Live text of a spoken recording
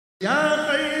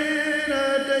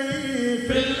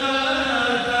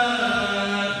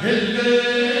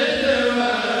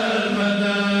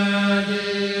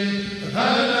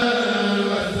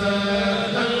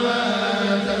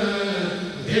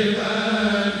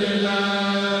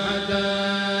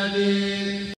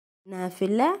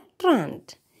Nafila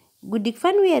 30 guddik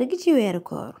fanweer gi ci weeru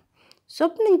koor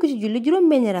sopp nañ ko ci julli juróom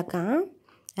benn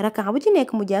rakaa bu ci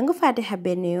nekk mu jàng fatiha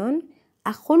benn yoon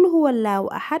ak xul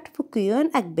huwallaahu ahad fukki yoon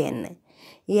ak benn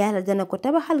yàlla dana ko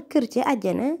tabaxal kër ci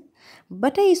àjjana ba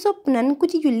tey sopp nañ ko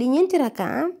ci julli ñeenti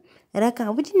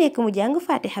rakaa bu ci nekk mu jàng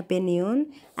fatiha benn yoon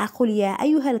ak xul yaa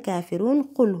ayyuhal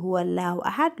kaafiruun xul huwallaahu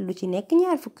ahad lu ci nekk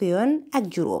ñaar fukki yoon ak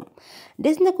juróom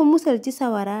des na ko musal ci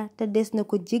sawara te des na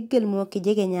ko jéggal moo ki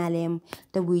jege ñaaleem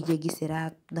te buy jéggi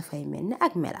siraat dafay mel ni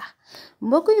ak melax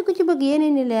mbokk yi ko ci bëgg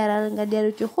yeneen ni leeral nga dellu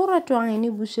ci Xurratu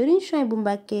Ayni bu Sëriñ Suwaybu bu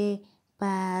Mbàkke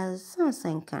page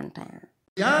 151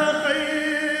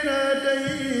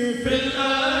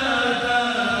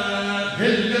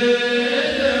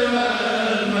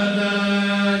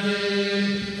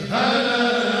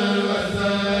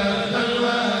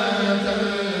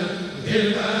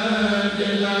 Ilma